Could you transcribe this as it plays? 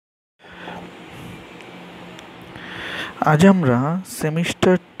আজ আমরা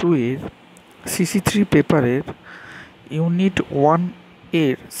সেমিস্টার 2 এর CC3 পেপারের ইউনিট 1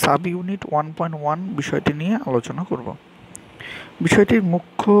 এর সাব ইউনিট 1.1 বিষয়টি নিয়ে আলোচনা করব। বিষয়টির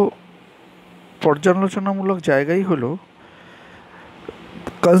মুখ্য পর্যালোচনামূলক জায়গাই হলো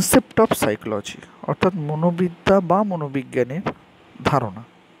কনসেপ্ট অফ সাইকোলজি, অর্থাৎ মনোবিদ্যা বা মনোবিজ্ঞানের ধারণা।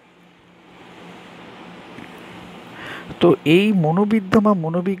 তো এই মনোবিদ্যা বা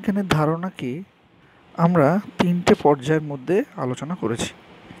মনোবিজ্ঞানের ধারণাকে আমরা 3টে পর্যায়ের মধ্যে আলোচনা করেছি।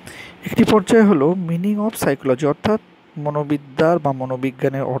 একটি পর্যায় হলো মিনিং অফ সাইকোলজি, অর্থাৎ মনোবিদ্যার বা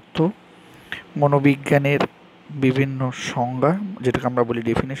মনোবিজ্ঞানের অর্থ, মনোবিজ্ঞানের বিভিন্ন সংজ্ঞা, যেটাকে আমরা বলি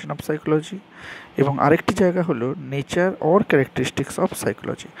ডেফিনেশন অফ সাইকোলজি। এবং আরেকটি জায়গা হলো nature or characteristics of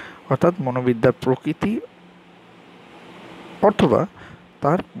psychology, অর্থাৎ মনোবিদ্যার প্রকৃতি অথবা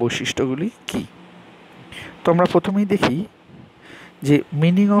তার বৈশিষ্ট্যগুলি কী। তো আমরা প্রথমেই দেখি যে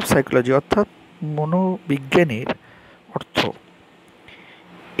মিনিং অফ সাইকোলজি অর্থাৎ মনোবিজ্ঞানের অর্থ।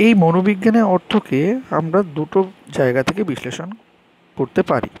 এই মনোবিজ্ঞানের অর্থকে আমরা দুটো জায়গা থেকে বিশ্লেষণ করতে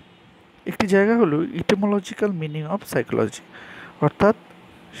পারি। একটি জায়গা হলো ইটিমোলজিক্যাল মিনিং অফ সাইকোলজি, অর্থাৎ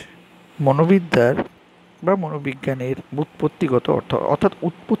মনোবিদ্যার বা মনোবিজ্ঞানের উৎপত্তিগত অর্থ, অর্থাৎ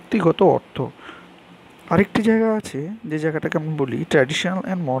উৎপত্তিগত অর্থ। আরেকটি জায়গা আছে যে জায়গাটাকে আমরা বলি traditional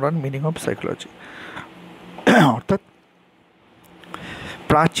and modern meaning of psychology, অর্থাৎ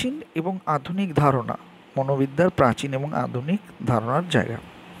প্রাচীন এবং আধুনিক ধারণা, মনোবিদ্যার প্রাচীন এবং আধুনিক ধারণার জায়গা।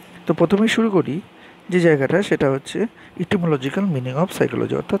 তো প্রথমেই শুরু করি যে জায়গাটা, সেটা হচ্ছে ইটিমোলজিক্যাল মিনিং অফ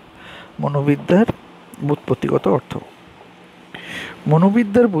সাইকোলজি, অর্থাৎ মনোবিদ্যার ব্যুৎপত্তিগত অর্থ।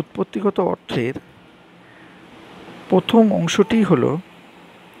 মনোবিদ্যার ব্যুৎপত্তিগত অর্থের প্রথম অংশটি হলো,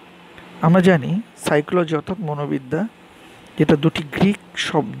 আমরা জানি সাইকোলজি অর্থাৎ মনোবিদ্যা, যেটা দুটি গ্রিক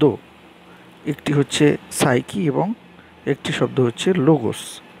শব্দ, একটি হচ্ছে সাইকি এবং একটি শব্দ হচ্ছে লোগোস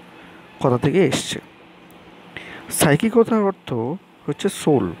কথা থেকে এসছে। সাইকি কথার অর্থ হচ্ছে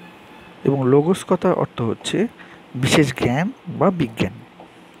সোল এবং লোগোস কথার অর্থ হচ্ছে বিশেষ জ্ঞান বা বিজ্ঞান,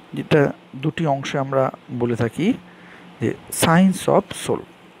 যেটা দুটি অংশে আমরা বলে থাকি যে সায়েন্স অফ সোল,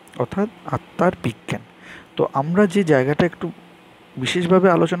 অর্থাৎ আত্মার বিজ্ঞান। তো আমরা যে জায়গাটা একটু বিশেষভাবে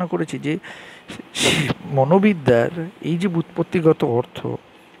আলোচনা করেছি যে মনোবিদ্যার এই যে ব্যুৎপত্তিগত অর্থ,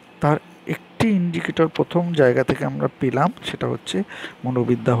 তার একটি ইন্ডিকেটর প্রথম জায়গা থেকে আমরা পেলাম, সেটা হচ্ছে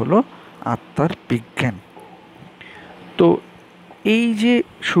মনোবিদ্যা হলো আত্মার বিজ্ঞান। তো এই যে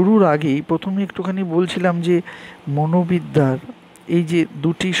শুরুর আগেই প্রথমে একটুখানি বলছিলাম যে মনোবিদ্যার এই যে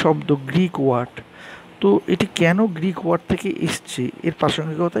দুটি শব্দ গ্রিক ওয়ার্ড, তো এটি কেন গ্রিক ওয়ার্ড থেকে এসছে এর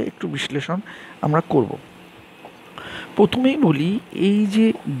প্রাসঙ্গিকতা একটু বিশ্লেষণ আমরা করব। প্রথমেই বলি, এই যে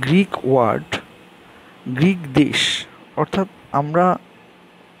গ্রিক ওয়ার্ড, গ্রিক দেশ, অর্থাৎ আমরা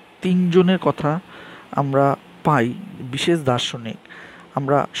তিনজনের কথা আমরা পাই বিশেষ দার্শনিক।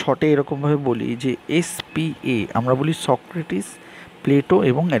 আমরা শর্টে এরকমভাবে বলি যে SPA, আমরা বলি সক্রেটিস, প্লেটো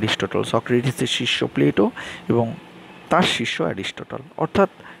এবং অ্যারিস্টটল। সক্রেটিসের শিষ্য প্লেটো এবং তার শিষ্য অ্যারিস্টটল, অর্থাৎ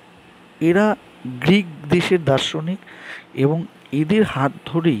এরা গ্রিক দেশের দার্শনিক এবং এদের হাত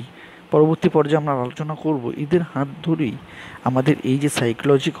ধরেই পরবর্তী পর্যায়ে আমরা আলোচনা করব, এদের হাত ধরেই আমাদের এই যে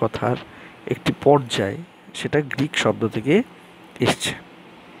সাইকোলজি কথার একটি পর্যায়, সেটা গ্রিক শব্দ থেকে এসছে।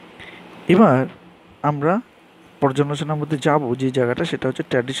 এবার আমরা পর্যালোচনার মধ্যে যাব যে জায়গাটা, সেটা হচ্ছে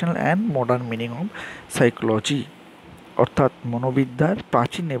traditional and modern meaning of psychology, অর্থাৎ মনোবিদ্যার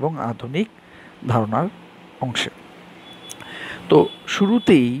প্রাচীন এবং আধুনিক ধারণার অংশে। তো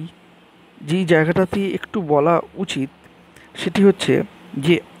শুরুতেই যেই জায়গাটাতে একটু বলা উচিত সেটি হচ্ছে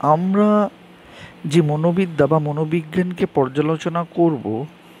যে আমরা যে মনোবিদ্যা বা মনোবিজ্ঞানকে পর্যালোচনা করব,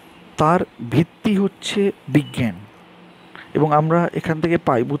 তার ভিত্তি হচ্ছে বিজ্ঞান। এবং আমরা এখান থেকে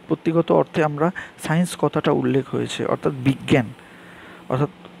পাই ব্যুৎপত্তিগত অর্থে আমরা সায়েন্স কথাটা উল্লেখ হয়েছে, অর্থাৎ বিজ্ঞান,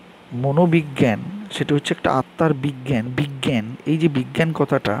 অর্থাৎ মনোবিজ্ঞান সেটা হচ্ছে একটা আত্মার বিজ্ঞান। বিজ্ঞান, এই যে বিজ্ঞান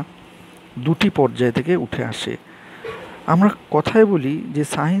কথাটা দুটি পর্যায় থেকে উঠে আসে। আমরা কথায় বলি যে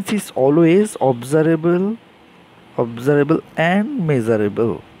science is always অবজারেবল and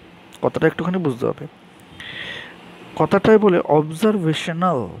measurable. কথাটা একটুখানি বুঝতে হবে। কথাটাই বলে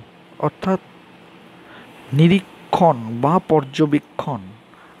অবজারভেশনাল, অর্থাৎ নিরীক্ষণ বা পর্যবেক্ষণ,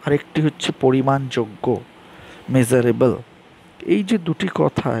 আরেকটি হচ্ছে পরিমাণযোগ্য, মেজারেবল। এই যে দুটি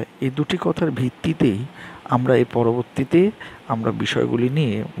কথা, এই দুটি কথার ভিত্তিতেই আমরা এর পরবর্তীতে আমরা বিষয়গুলি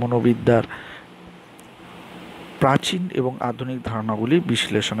নিয়ে মনোবিদ্যার প্রাচীন এবং আধুনিক ধারণাগুলি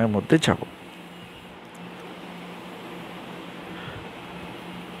বিশ্লেষণের মধ্যে যাব।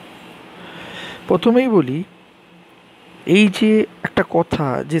 প্রথমেই বলি, এই যে একটা কথা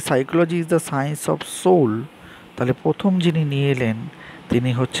যে psychology is the science of soul, তাহলে প্রথম যিনি নিয়ে এলেন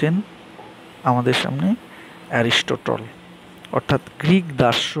তিনি হচ্ছেন আমাদের সামনে অ্যারিস্টটল, অর্থাৎ গ্রিক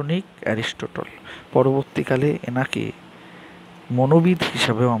দার্শনিক অ্যারিস্টটল। পরবর্তীকালে এনাকে মনোবিদ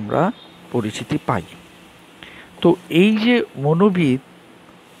হিসাবেও আমরা পরিচিতি পাই। তো এই যে মনোবিদ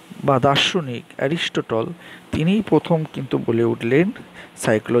বা দার্শনিক অ্যারিস্টটল, তিনিই প্রথম কিন্তু বলে উঠলেন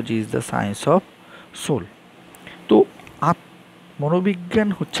psychology is the science of soul. তো মনোবিজ্ঞান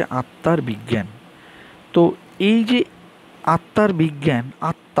হচ্ছে আত্মার বিজ্ঞান। তো এই যে আত্মার বিজ্ঞান,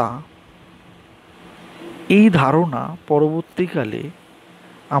 আত্মা, এই ধারণা পরবর্তীকালে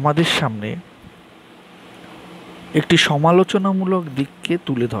আমাদের সামনে একটি সমালোচনামূলক দিককে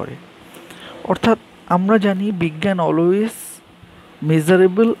তুলে ধরে। অর্থাৎ আমরা জানি বিজ্ঞান অলওয়েজ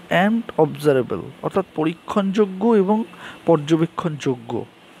মেজারেবল অ্যান্ড অবজারেবল, অর্থাৎ পরীক্ষণযোগ্য এবং পর্যবেক্ষণযোগ্য।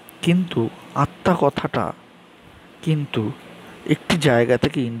 কিন্তু আত্মা কথাটা কিন্তু একটি জায়গা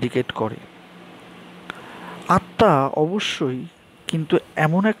থেকে ইন্ডিকেট করে। আত্মা অবশ্যই কিন্তু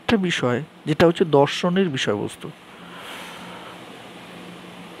এমন একটা বিষয় যেটা হচ্ছে দর্শনের বিষয়বস্তু।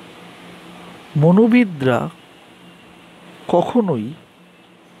 মনোবিদরা কখনোই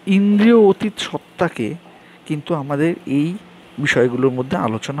ইন্দ্রিয় অতীত সত্তাকে কিন্তু আমাদের এই বিষয়গুলোর মধ্যে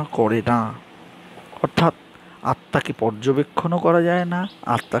আলোচনা করে না। অর্থাৎ আত্মাকে পর্যবেক্ষণও করা যায় না,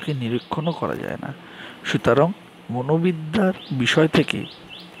 আত্মাকে নিরীক্ষণও করা যায় না। সুতরাং মনোবিদ্যার বিষয় থেকে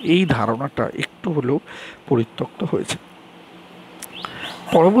এই ধারণাটা একটু হলেও পরিত্যক্ত হয়েছে।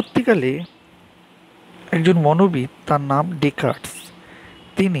 পরবর্তীকালে একজন মনোবিদ, তার নাম ডেকার্টস,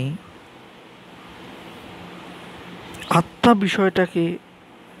 তিনি আত্মা বিষয়টাকে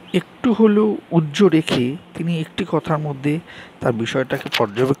একটু হলেও উজ্জ্ব রেখে তিনি একটি কথার মধ্যে তার বিষয়টাকে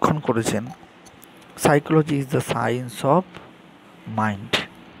পর্যবেক্ষণ করেছেন, psychology is the science of mind.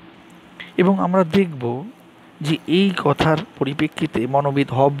 এবং আমরা দেখব যে এই কথার পরিপ্রেক্ষিতে মনোবিদ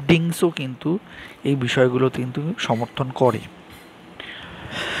হবডিংসও কিন্তু এই বিষয়গুলো কিন্তু সমর্থন করে।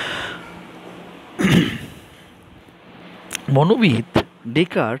 মনোবিদ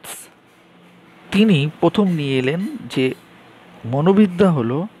ডেকার্টস তিনি প্রথম নিয়ে এলেন যে মনোবিদ্যা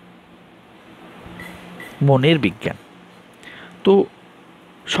হলো মনের বিজ্ঞান। তো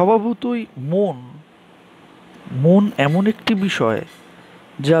স্বভাবতই মন এমন একটি বিষয়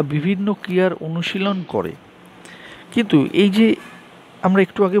যা বিভিন্ন ক্রিয়ার অনুশীলন করে। কিন্তু এই যে আমরা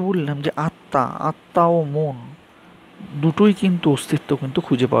একটু আগে বললাম যে আত্মা ও মন দুটোই কিন্তু অস্তিত্ব কিন্তু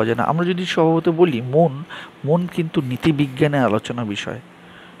খুঁজে পাওয়া যায় না। আমরা যদি স্বভাবত বলি মন কিন্তু নীতিবিজ্ঞানে আলোচনা বিষয়।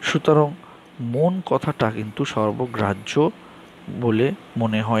 সুতরাং মন কথাটা কিন্তু সর্বগ্রাহ্য বলে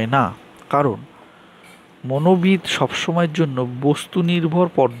মনে হয় না, কারণ মনোবিদ সবসময়ের জন্য বস্তু নির্ভর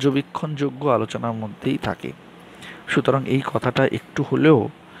পর্যবেক্ষণযোগ্য আলোচনার মধ্যেই থাকে। সুতরাং এই কথাটা একটু হলেও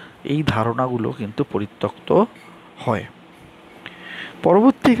এই ধারণাগুলো কিন্তু পরিত্যক্ত হয়।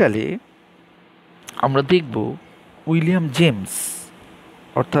 পরবর্তীকালে আমরা দেখব উইলিয়াম জেমস,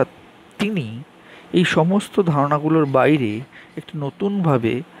 অর্থাৎ তিনি এই সমস্ত ধারণাগুলোর বাইরে একটি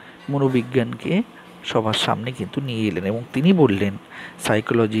নতুনভাবে মনোবিজ্ঞানকে সবার সামনে কিন্তু নিয়ে এলেন এবং তিনি বললেন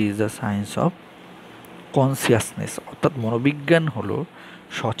psychology is the science of consciousness, অর্থাৎ মনোবিজ্ঞান হলো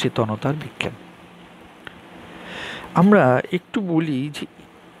সচেতনতার বিজ্ঞান। আমরা একটু বলি যে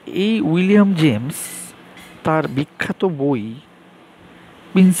এই উইলিয়াম জেমস তার বিখ্যাত বই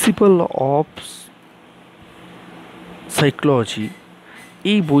প্রিন্সিপাল অফ সাইকোলজি,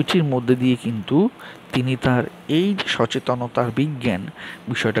 এই বইটির মধ্যে দিয়ে কিন্তু তিনি তার এই যে সচেতনতার বিজ্ঞান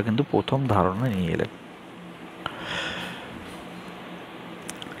বিষয়টা কিন্তু প্রথম ধারণা নিয়ে এলেন।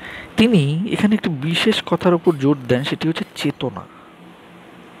 তিনি এখানে একটি বিশেষ কথার উপর জোর দেন, সেটি হচ্ছে চেতনা।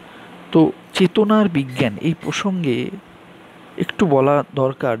 তো চেতনার বিজ্ঞান, এই প্রসঙ্গে একটু বলা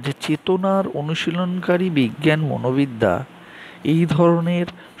দরকার যে চেতনার অনুশীলনকারী বিজ্ঞান মনোবিদ্যা এই ধরনের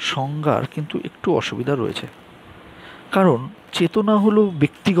সংজ্ঞার কিন্তু একটু অসুবিধা রয়েছে। কারণ চেতনা হলো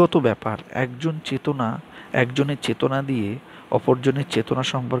ব্যক্তিগত ব্যাপার। একজনের চেতনা দিয়ে অপরজনের চেতনা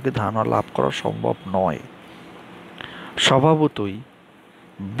সম্পর্কে ধারণা লাভ করা সম্ভব নয়। স্বভাবতই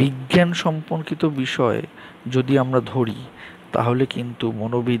বিজ্ঞান সম্পর্কিত বিষয় যদি আমরা ধরি, তাহলে কিন্তু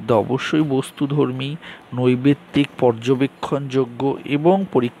মনোবিদ্যা অবশ্যই বস্তুধর্মী, নৈবেত্তিক, পর্যবেক্ষণযোগ্য এবং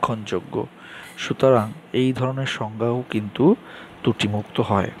পরীক্ষণযোগ্য। সুতরাং এই ধরনের সংজ্ঞাও কিন্তু ত্রুটিমুক্ত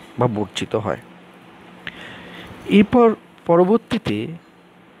হয় বা বর্জিত হয়। এরপর পরবর্তীতে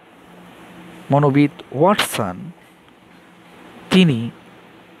মনোবিদ ওয়াটসন তিনি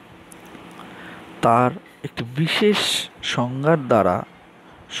তার একটি বিশেষ সংজ্ঞার দ্বারা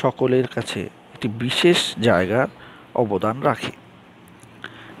সকলের কাছে একটি বিশেষ জায়গার অবদান রাখে।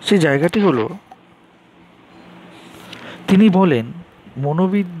 সেই জায়গাটি হলো, তিনি বলেন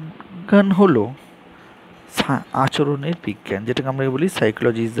মনোবিজ্ঞান হলো আচরণের বিজ্ঞান, যেটাকে আমরা বলি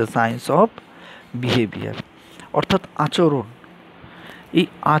psychology is the science of behaviour, অর্থাৎ আচরণ। এই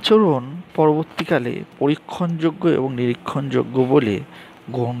আচরণ পরবর্তীকালে পরীক্ষণযোগ্য এবং নিরীক্ষণযোগ্য বলে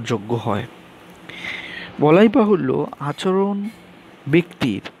গ্রহণযোগ্য হয়। বলাই বাহুল্য আচরণ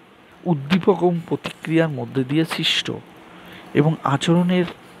ব্যক্তির উদ্দীপক এবং প্রতিক্রিয়ার মধ্যে দিয়ে সৃষ্ট এবং আচরণের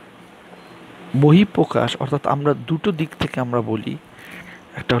বহিঃপ্রকাশ, অর্থাৎ আমরা দুটো দিক থেকে আমরা বলি,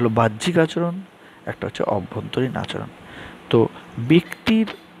 একটা হলো বাহ্যিক আচরণ, একটা হচ্ছে অভ্যন্তরীণ আচরণ। তো ব্যক্তির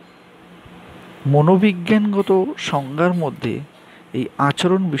মনোবিজ্ঞানগত সংজ্ঞার মধ্যে এই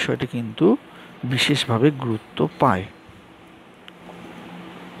আচরণ বিষয়টি কিন্তু বিশেষভাবে গুরুত্ব পায়।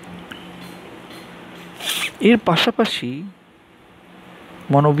 এর পাশাপাশি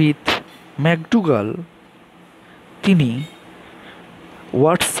মনোবিদ ম্যাকডুগাল তিনি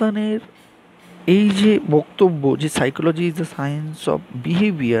ওয়াটসনের এই যে বক্তব্য যে psychology is the science of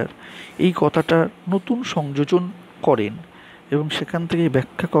behaviour, এই কথাটার নতুন সংযোজন করেন এবং সেখান থেকে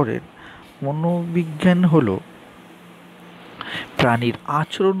ব্যাখ্যা করেন মনোবিজ্ঞান হলো প্রাণীর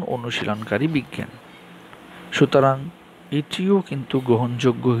আচরণ অনুশীলনকারী বিজ্ঞান। সুতরাং এটিও কিন্তু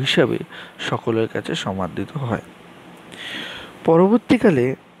গ্রহণযোগ্য হিসাবে সকলের কাছে সমাদৃত হয়। পরবর্তীকালে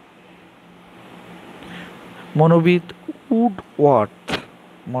মনোবিদ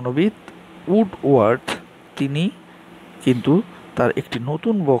উডওয়ার্থ তিনি কিন্তু তার একটি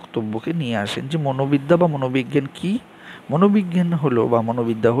নতুন বক্তব্যকে নিয়ে আসেন যে মনোবিদ্যা বা মনোবিজ্ঞান কি। মনোবিজ্ঞান হলো বা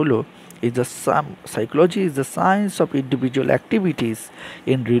মনোবিদ্যা হলো psychology is the science of individual activities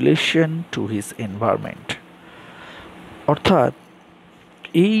in relation to his environment. অর্থাৎ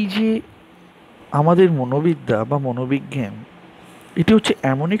এই যে আমাদের মনোবিদ্যা বা মনোবিজ্ঞান, এটি হচ্ছে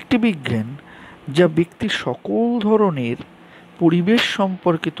এমন একটি বিজ্ঞান যা ব্যক্তির সকল ধরনের পরিবেশ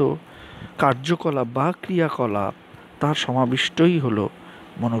সম্পর্কিত কার্যকলাপ বা ক্রিয়াকলাপ তার সমাবিষ্টই হলো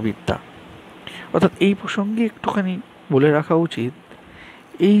মনোবিদ্যা। অর্থাৎ এই প্রসঙ্গে একটুখানি বলে রাখা উচিত,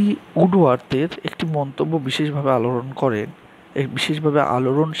 এই উডওয়ার্থের একটি মন্তব্য বিশেষভাবে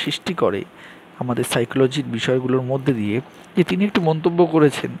আলোড়ন সৃষ্টি করে আমাদের সাইকোলজির বিষয়গুলোর মধ্যে দিয়ে, যে তিনি একটি মন্তব্য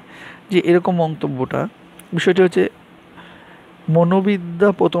করেছেন যে এরকম বিষয়টি হচ্ছে মনোবিদ্যা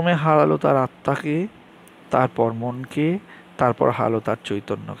প্রথমে হারালো তার আত্মাকে, তারপর মনকে, তারপর হারালো তার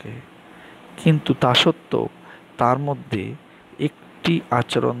চৈতন্যকে, কিন্তু তা সত্ত্বেও তার মধ্যে একটি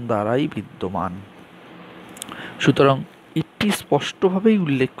আচরণ দ্বারাই বিদ্যমান। সুতরাং এটি স্পষ্টভাবেই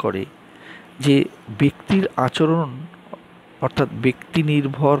উল্লেখ করে যে ব্যক্তির আচরণ অর্থাৎ ব্যক্তি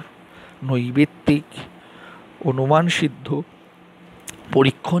নির্ভর, নৈবেত্তিক, অনুমানসিদ্ধ,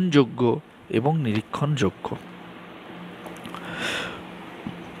 পরীক্ষণযোগ্য এবং নিরীক্ষণযোগ্য।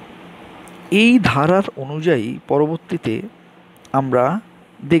 এই ধারার অনুযায়ী পরবর্তীতে আমরা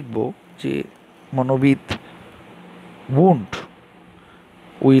দেখব যে মনোবিদ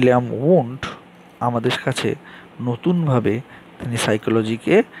উইলিয়াম উন্ড আমাদের কাছে নতুনভাবে তিনি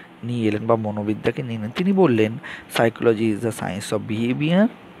সাইকোলজিকে নিয়ে এলেন বা মনোবিদ্যাকে নিয়ে এলেন। তিনি বললেন psychology is the science of behaviour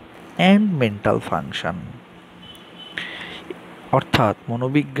and mental function. অর্থাৎ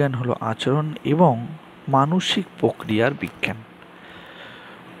মনোবিজ্ঞান হলো আচরণ এবং মানসিক প্রক্রিয়ার বিজ্ঞান।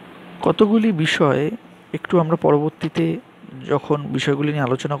 কতগুলি বিষয় একটু আমরা পরবর্তীতে যখন বিষয়গুলি নিয়ে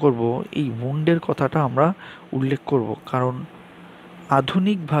আলোচনা করব, এই উন্ডের কথাটা আমরা উল্লেখ করব, কারণ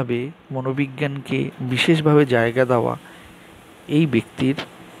আধুনিকভাবে মনোবিজ্ঞানকে বিশেষভাবে জায়গা দেওয়া এই ব্যক্তির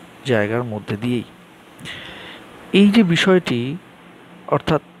জায়গার মধ্যে দিয়েই। এই যে বিষয়টি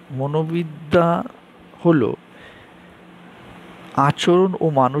অর্থাৎ মনোবিদ্যা হলো আচরণ ও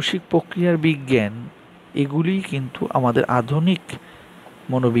মানসিক প্রক্রিয়ার বিজ্ঞান, এগুলি কিন্তু আমাদের আধুনিক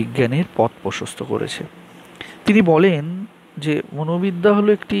মনোবিজ্ঞানের পথ প্রশস্ত করেছে। তিনি বলেন যে মনোবিদ্যা হলো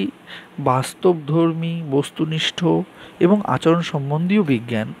একটি বাস্তবধর্মী, বস্তুনিষ্ঠ এবং আচরণ সম্বন্ধীয়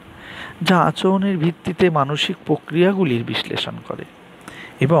বিজ্ঞান যা আচরণের ভিত্তিতে মানসিক প্রক্রিয়াগুলির বিশ্লেষণ করে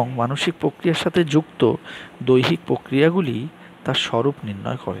এবং মানসিক প্রক্রিয়ার সাথে যুক্ত দৈহিক প্রক্রিয়াগুলি তার স্বরূপ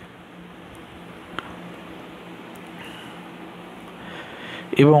নির্ণয় করে।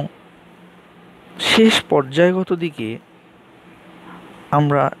 এবং শেষ পর্যায়গত দিকে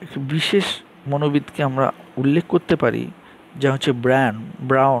আমরা একটি বিশেষ মনোবিদকে আমরা উল্লেখ করতে পারি, যা হচ্ছে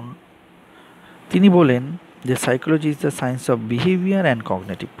ব্রাউন। তিনি বলেন যে psychology is the science of behaviour and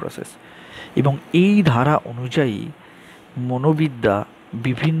cognitive process. এবং এই ধারা অনুযায়ী মনোবিদ্যা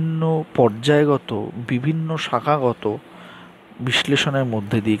বিভিন্ন পর্যায়গত, বিভিন্ন শাখাগত বিশ্লেষণের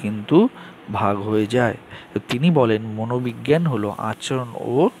মধ্যে দিয়ে কিন্তু ভাগ হয়ে যায়। তিনি বলেন মনোবিজ্ঞান হলো আচরণ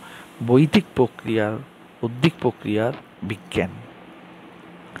ও বৈদিক প্রক্রিয়ার বিজ্ঞান।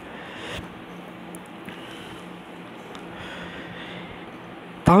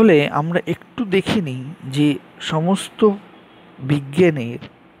 তাহলে আমরা একটু দেখে নিই যে সমস্ত বিজ্ঞানের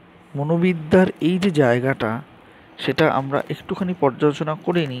মনোবিদ্যার এই যে জায়গাটা, সেটা আমরা একটুখানি পর্যালোচনা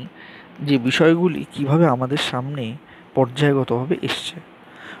করে নিই যে বিষয়গুলি কিভাবে আমাদের সামনে পর্যায়গতভাবে এসছে।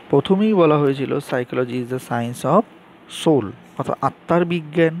 প্রথমেই বলা হয়েছিল psychology is the science of soul, অর্থাৎ আত্মার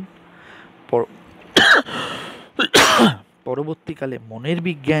বিজ্ঞান। পরবর্তীকালে মনের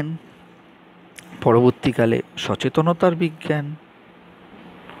বিজ্ঞান, পরবর্তীকালে সচেতনতার বিজ্ঞান,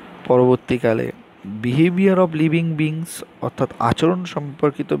 পরবর্তীকালে বিহেভিয়ার অফ লিভিং বিংস অর্থাৎ আচরণ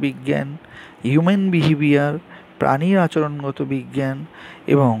সম্পর্কিত বিজ্ঞান, হিউম্যান বিহেভিয়ার প্রাণীর আচরণগত বিজ্ঞান,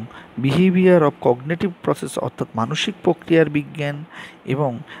 এবং বিহেভিয়ার অফ কগনিটিভ প্রসেস অর্থাৎ মানসিক প্রক্রিয়ার বিজ্ঞান,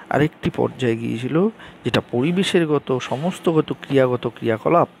 এবং আরেকটি পর্যায়ে গিয়েছিল যেটা পরিবেশেরগত সমস্তগত ক্রিয়াগত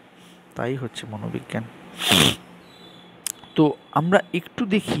ক্রিয়াকলাপ, তাই হচ্ছে মনোবিজ্ঞান। তো আমরা একটু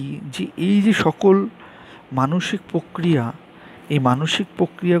দেখি যে এই যে সকল মানসিক প্রক্রিয়া, এই মানসিক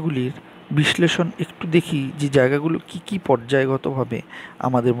প্রক্রিয়াগুলির বিশ্লেষণ একটু দেখি যে জায়গাগুলো কি কি পর্যায়গতভাবে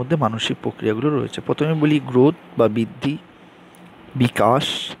আমাদের মধ্যে মানসিক প্রক্রিয়াগুলো রয়েছে। প্রথমে বলি গ্রোথ বা বৃদ্ধি, বিকাশ,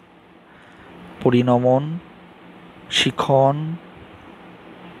 পরিণমন, শিখন,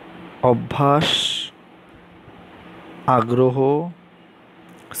 অভ্যাস, আগ্রহ,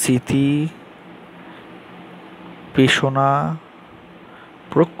 স্মৃতি, পেষণা,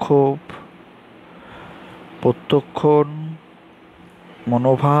 প্রক্ষোভ, প্রত্যক্ষণ,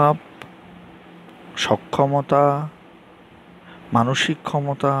 মনোভাব, সক্ষমতা, মানসিক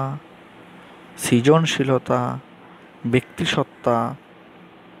ক্ষমতা, সৃজনশীলতা, ব্যক্তিসত্তা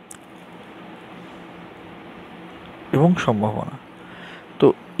এবং সম্ভাবনা। তো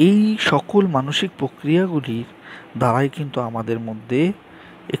এই সকল মানসিক প্রক্রিয়াগুলির দ্বারাই কিন্তু আমাদের মধ্যে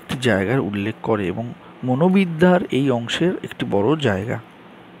একটি জায়গার উল্লেখ করে এবং মনোবিদ্যার এই অংশের একটি বড় জায়গা।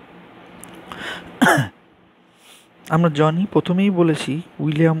 আমরা জানি, প্রথমেই বলেছি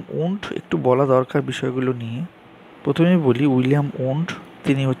উইলিয়াম উন্ড, একটু বলা দরকার বিষয়গুলো নিয়ে। প্রথমেই বলি উইলিয়াম উন্ড,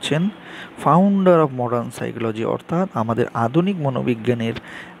 তিনি হচ্ছেন ফাউন্ডার অফ মডার্ন সাইকোলজি, অর্থাৎ আমাদের আধুনিক মনোবিজ্ঞানের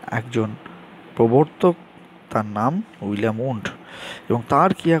একজন প্রবর্তক। তার নাম উইলিয়াম উন্ড, এবং তার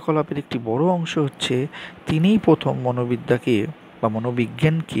ক্রিয়াকলাপের একটি বড় অংশ হচ্ছে তিনিই প্রথম মনোবিদ্যাকে বা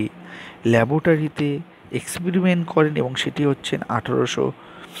মনোবিজ্ঞানকে ল্যাবরেটরিতে এক্সপেরিমেন্ট করেন, এবং সেটি হচ্ছেন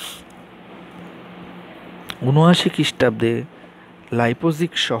 1879 খ্রিস্টাব্দে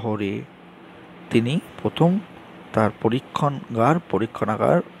লাইপজিগ শহরে তিনি প্রথম তার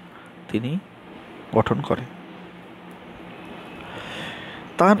পরীক্ষণাগার তিনি গঠন করেন।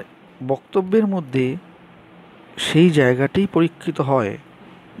 তার বক্তব্যের মধ্যে সেই জায়গাটাই পরীক্ষিত হয়,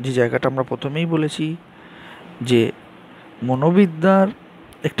 যে জায়গাটা আমরা প্রথমেই বলেছি যে মনোবিদ্যার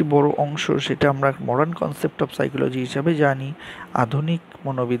একটি বড় অংশ, সেটা আমরা মডার্ন কনসেপ্ট অফ সাইকোলজি হিসাবে জানি, আধুনিক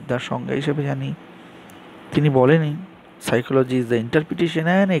মনোবিদ্যার সংজ্ঞা হিসাবে জানি। তিনি বলেনি psychology is the interpretation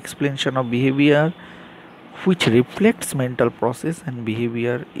and explanation of behaviour which reflects mental process, and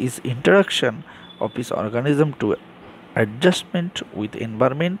behavior is interaction of this organism to adjustment with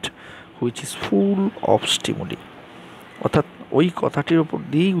environment which is full of stimuli। অর্থাৎ ওই কথাটির উপর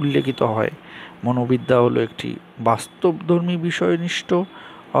দিয়েই উল্লেখিত হয় মনোবিদ্যা হলো একটি বাস্তবধর্মী বিষয়নিষ্ঠ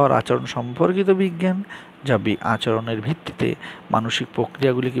আর আচরণ সম্পর্কিত বিজ্ঞান, যা আচরণের ভিত্তিতে মানসিক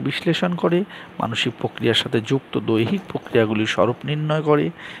প্রক্রিয়াগুলিকে বিশ্লেষণ করে, মানসিক প্রক্রিয়ার সাথে যুক্ত দৈহিক প্রক্রিয়াগুলির স্বরূপ নির্ণয় করে,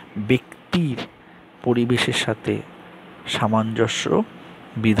 ব্যক্তির পরিবেশের সাথে সামঞ্জস্য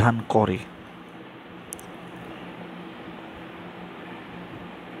বিধান করে।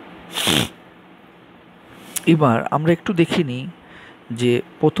 এবার আমরা একটু দেখিনি যে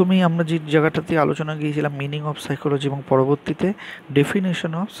প্রথমেই আমরা যে জায়গাটাতে আলোচনা গিয়েছিলাম মিনিং অফ সাইকোলজি, এবং পরবর্তীতে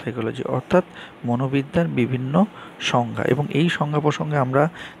ডেফিনেশন অফ সাইকোলজি, অর্থাৎ মনোবিদ্যার বিভিন্ন সংজ্ঞা, এবং এই সংজ্ঞা প্রসঙ্গে আমরা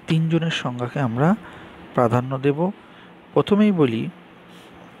তিনজনের সংজ্ঞাকে আমরা প্রাধান্য দেব। প্রথমেই বলি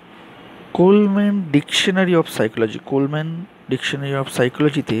Coleman dictionary of psychology. Coleman dictionary of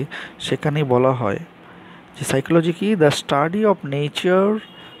সাইকোলজিতে সেখানে বলা হয় যে সাইকোলজি কি the study of nature,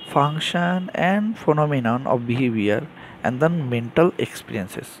 function and phenomenon of behaviour and the mental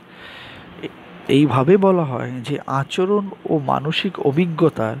experiences. এইভাবে বলা হয় যে আচরণ ও মানসিক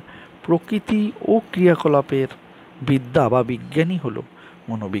অভিজ্ঞতার প্রকৃতি ও ক্রিয়াকলাপের বিদ্যা বা বিজ্ঞানই হলো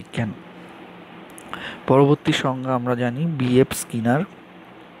মনোবিজ্ঞান। পরবর্তী সংজ্ঞা আমরা জানি B.F. স্কিনার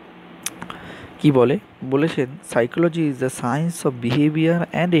কি বলেছেন psychology is the science of behaviour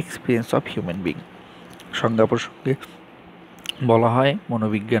and experience of human being. সংজ্ঞা প্রসঙ্গে বলা হয়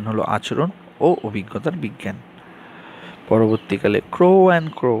মনোবিজ্ঞান হলো আচরণ ও অভিজ্ঞতার বিজ্ঞান। পরবর্তীকালে ক্রো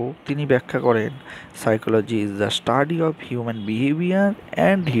তিনি ব্যাখ্যা করেন psychology is the study of human behaviour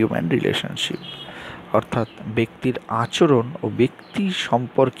and human relationship, অর্থাৎ ব্যক্তির আচরণ ও ব্যক্তি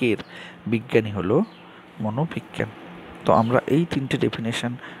সম্পর্কের বিজ্ঞানই হলো মনোবিজ্ঞান। তো আমরা এই তিনটে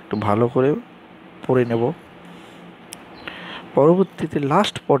ডেফিনেশন একটু ভালো করে পড়ে নেব। পরবর্তীতে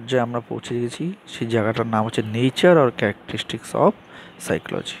লাস্ট পর্যায়ে আমরা পৌঁছে গেছি, সেই জায়গাটার নাম হচ্ছে nature or characteristics of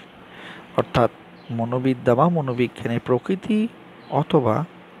psychology, অর্থাৎ মনোবিদ্যা বা মনোবিজ্ঞানের প্রকৃতি অথবা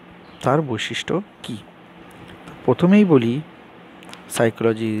তার বৈশিষ্ট্য কী। প্রথমেই বলি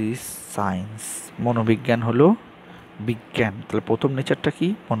সাইকোলজি ইজ সায়েন্স, মনোবিজ্ঞান হলো বিজ্ঞান। তাহলে প্রথম নেচারটা কি?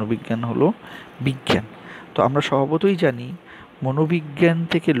 মনোবিজ্ঞান হলো বিজ্ঞান। তো আমরা স্বভাবতই জানি মনোবিজ্ঞান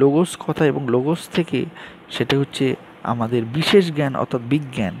থেকে লোগোস কথা, এবং লোগোস থেকে সেটা হচ্ছে আমাদের বিশেষ জ্ঞান অর্থাৎ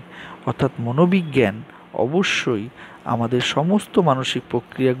বিজ্ঞান। অর্থাৎ মনোবিজ্ঞান অবশ্যই আমাদের সমস্ত মানসিক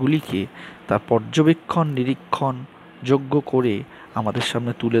প্রক্রিয়াগুলিকে তার পর্যবেক্ষণ নিরীক্ষণ যোগ্য করে আমাদের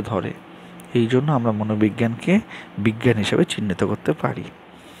সামনে তুলে ধরে। এই জন্য আমরা মনোবিজ্ঞানকে বিজ্ঞান হিসেবে চিহ্নিত করতে পারি।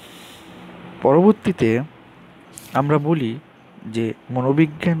 পরবর্তীতে আমরা বলি যে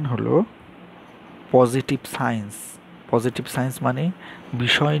মনোবিজ্ঞান হলো পজিটিভ সায়েন্স। পজিটিভ সায়েন্স মানে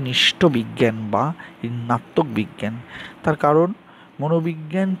বিষয়নিষ্ঠ বিজ্ঞান বা ঋণাত্মক বিজ্ঞান। তার কারণ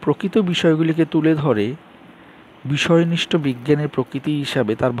মনোবিজ্ঞান প্রকৃত বিষয়গুলিকে তুলে ধরে বিষয়নিষ্ঠ বিজ্ঞানের প্রকৃতি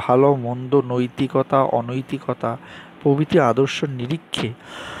হিসাবে তার ভালো মন্দ, নৈতিকতা, অনৈতিকতা প্রভৃতি আদর্শ নিরীক্ষে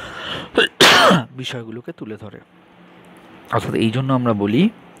বিষয়গুলোকে তুলে ধরে। অর্থাৎ এই জন্য আমরা বলি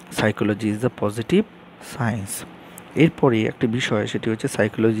psychology is the positive science. এরপরে একটি বিষয়, সেটি হচ্ছে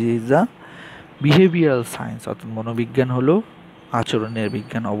psychology is the behavioural science. অর্থাৎ মনোবিজ্ঞান হলো আচরণের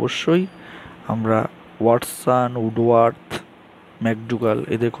বিজ্ঞান। অবশ্যই আমরা ওয়াটসন, উডওয়ার্থ, ম্যাকডুগাল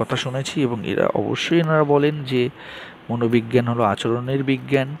এদের কথা শুনেছি, এবং এরা অবশ্যই এনারা বলেন যে মনোবিজ্ঞান হলো আচরণের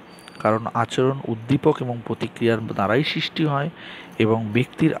বিজ্ঞান। কারণ আচরণ উদ্দীপক এবং প্রতিক্রিয়ার দ্বারাই সৃষ্টি হয়, এবং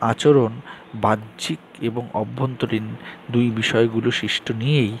ব্যক্তির আচরণ বাহ্যিক এবং অভ্যন্তরীণ দুই বিষয়গুলো সৃষ্ট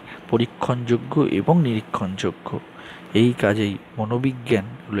নিয়েই পরীক্ষণযোগ্য এবং নিরীক্ষণযোগ্য। এই কাজেই মনোবিজ্ঞান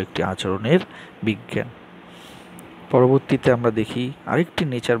হলো একটি আচরণের বিজ্ঞান। পরবর্তীতে আমরা দেখি আরেকটি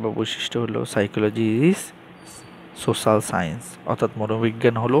নেচার বা বৈশিষ্ট্য হলো সাইকোলজি ইজ সোশ্যাল সায়েন্স। অর্থাৎ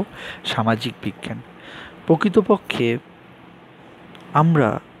মনোবিজ্ঞান হলো সামাজিক বিজ্ঞান। প্রকৃতপক্ষে আমরা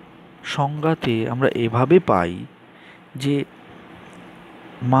সংজ্ঞাতে আমরা এভাবে পাই যে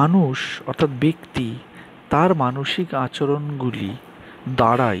মানুষ অর্থাৎ ব্যক্তি তার মানসিক আচরণগুলি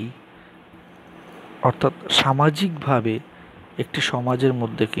দ্বারাই অর্থাৎ সামাজিকভাবে একটি সমাজের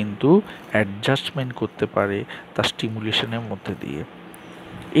মধ্যে কিন্তু অ্যাডজাস্টমেন্ট করতে পারে তার স্টিমুলেশনের মধ্যে দিয়ে।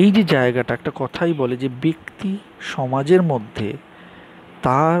 এই যে জায়গাটা, একটা কথাই বলে যে ব্যক্তি সমাজের মধ্যে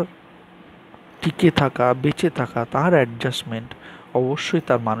তার টিকে থাকা, বেঁচে থাকা, তার অ্যাডজাস্টমেন্ট অবশ্যই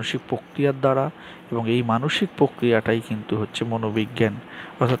তার মানসিক প্রক্রিয়ার দ্বারা, এবং এই মানসিক প্রক্রিয়াটাই কিন্তু হচ্ছে মনোবিজ্ঞান।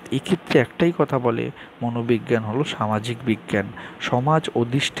 অর্থাৎ এক্ষেত্রে একটাই কথা বলে, মনোবিজ্ঞান হলো সামাজিক বিজ্ঞান। সমাজ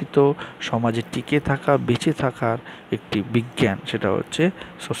অধিষ্ঠিত, সমাজে টিকে থাকা, বেঁচে থাকার একটি বিজ্ঞান, সেটা হচ্ছে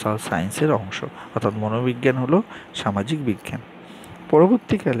সোশ্যাল সায়েন্সের অংশ। অর্থাৎ মনোবিজ্ঞান হলো সামাজিক বিজ্ঞান।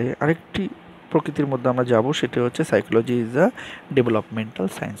 পরবর্তীকালে আরেকটি প্রকৃতির মধ্যে আমরা যাব, সেটা হচ্ছে psychology is the developmental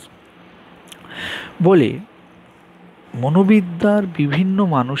science. বলে মনোবিদ্যার বিভিন্ন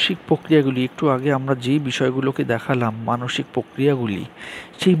মানসিক প্রক্রিয়াগুলি, একটু আগে আমরা যেই বিষয়গুলোকে দেখালাম মানসিক প্রক্রিয়াগুলি,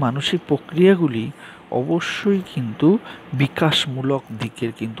 সেই মানসিক প্রক্রিয়াগুলি অবশ্যই কিন্তু বিকাশমূলক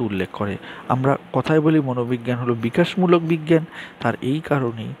দিকের কিন্তু উল্লেখ করে। আমরা কথায় বলি মনোবিজ্ঞান হলো বিকাশমূলক বিজ্ঞান, তার এই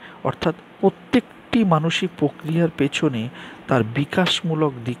কারণেই অর্থাৎ প্রত্যেকটি মানসিক প্রক্রিয়ার পেছনে তার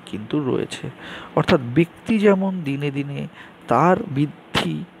বিকাশমূলক দিক কিন্তু রয়েছে। অর্থাৎ ব্যক্তি যেমন দিনে দিনে তার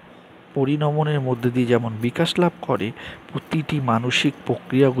বৃদ্ধি পরিণমনের মধ্যে দিয়ে যেমন বিকাশ লাভ করে, প্রতিটি মানসিক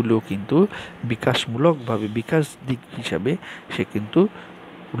প্রক্রিয়াগুলো কিন্তু বিকাশমূলকভাবে বিকাশ দিক হিসাবে সে কিন্তু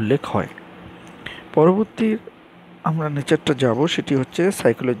উল্লেখ হয়। পরবর্তী আমরা নেচারটা যাব, সেটি হচ্ছে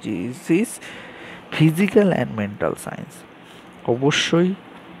psychology is physical and mental science. অবশ্যই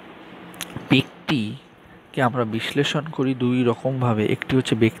ব্যক্তিকে আমরা বিশ্লেষণ করি দুই রকমভাবে, একটি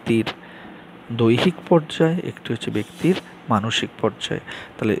হচ্ছে ব্যক্তির দৈহিক পর্যায়, একটি হচ্ছে ব্যক্তির মানসিক পর্যায়।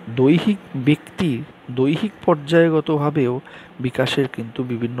 তাহলে ব্যক্তির দৈহিক পর্যায়গতভাবেও বিকাশের কিন্তু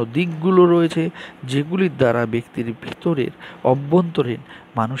বিভিন্ন দিকগুলো রয়েছে, যেগুলির দ্বারা ব্যক্তির ভিতরের অভ্যন্তরীণ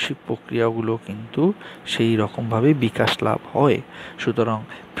মানসিক প্রক্রিয়াগুলো কিন্তু সেই রকমভাবে বিকাশ লাভ হয়। সুতরাং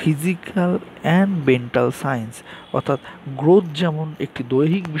ফিজিক্যাল অ্যান্ড মেন্টাল সায়েন্স অর্থাৎ গ্রোথ যেমন একটি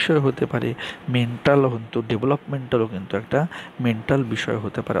দৈহিক বিষয় হতে পারে, মেন্টালও কিন্তু ডেভেলপমেন্টালও কিন্তু একটা মেন্টাল বিষয়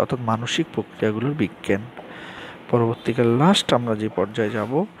হতে পারে, অর্থাৎ মানসিক প্রক্রিয়াগুলোর বিজ্ঞান। পরবর্তীকালে লাস্ট আমরা যে পর্যায়ে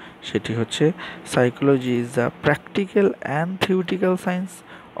যাব, সেটি হচ্ছে psychology is the practical and theoretical science.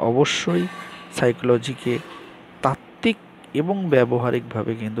 অবশ্যই সাইকোলজিকে তাত্ত্বিক এবং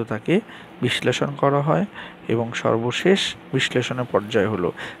ব্যবহারিকভাবে কিন্তু তাকে বিশ্লেষণ করা হয়, এবং সর্বশেষ বিশ্লেষণের পর্যায় হলো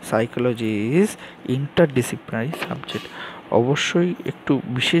সাইকোলজি ইজ ইন্টারডিসিপ্লিনারি সাবজেক্ট। অবশ্যই একটু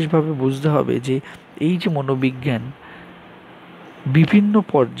বিশেষভাবে বুঝতে হবে যে এই যে মনোবিজ্ঞান বিভিন্ন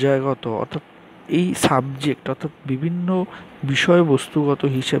পর্যায়গত অর্থাৎ এই সাবজেক্ট অর্থাৎ বিভিন্ন বিষয়বস্তুগত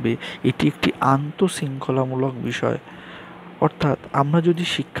হিসেবে এটি একটি আন্তঃশৃঙ্খলামূলক বিষয়। অর্থাৎ আমরা যদি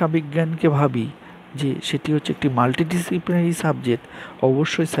শিক্ষাবিজ্ঞানকে ভাবি যে সেটি হচ্ছে একটি মাল্টিডিসিপ্লিনারি সাবজেক্ট,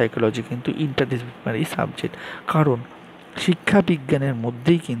 অবশ্যই সাইকোলজি কিন্তু ইন্টারডিসিপ্লিনারি সাবজেক্ট। কারণ শিক্ষাবিজ্ঞানের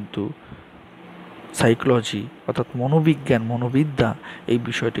মধ্যেই কিন্তু সাইকোলজি অর্থাৎ মনোবিদ্যা এই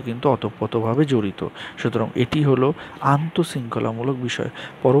বিষয়টি কিন্তু ওতপ্রোতভাবে জড়িত। সুতরাং এটি হলো আন্তঃশৃঙ্খলামূলক বিষয়।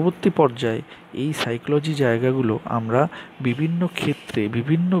 পরবর্তী পর্যায়ে এই সাইকোলজি জায়গাগুলো আমরা বিভিন্ন ক্ষেত্রে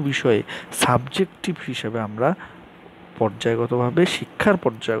বিভিন্ন বিষয়ে সাবজেক্টিভ হিসেবে আমরা শিক্ষার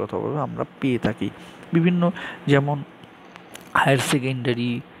পর্যায়গতভাবে আমরা পেয়ে থাকি বিভিন্ন, যেমন হায়ার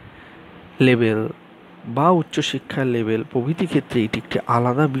সেকেন্ডারি লেভেল বা উচ্চশিক্ষার লেভেল প্রভৃতি ক্ষেত্রে এটি একটি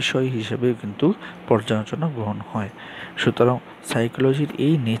আলাদা বিষয় হিসেবে কিন্তু পর্যালোচনা গ্রহণ হয়। সুতরাং সাইকোলজির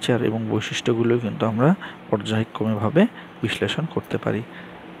এই নেচার এবং বৈশিষ্ট্যগুলো কিন্তু আমরা পর্যায়ক্রমেভাবে বিশ্লেষণ করতে পারি।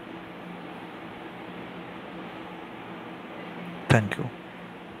 Thank you.